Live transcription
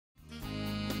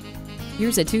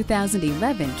Here's a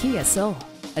 2011 Kia Soul.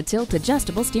 A tilt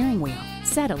adjustable steering wheel,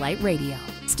 satellite radio,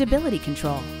 stability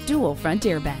control, dual front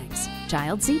airbags,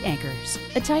 child seat anchors,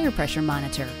 a tire pressure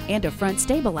monitor, and a front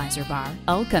stabilizer bar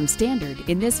all come standard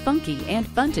in this funky and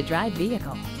fun-to-drive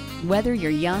vehicle. Whether you're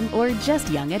young or just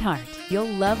young at heart,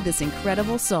 you'll love this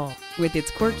incredible Soul with its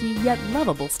quirky yet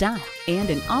lovable style and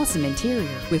an awesome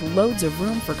interior with loads of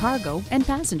room for cargo and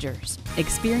passengers.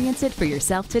 Experience it for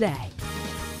yourself today.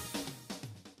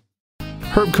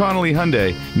 Herb Connolly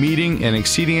Hyundai, meeting and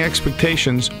exceeding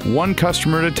expectations one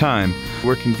customer at a time.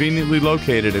 We're conveniently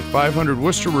located at 500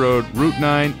 Worcester Road, Route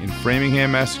 9 in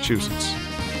Framingham, Massachusetts.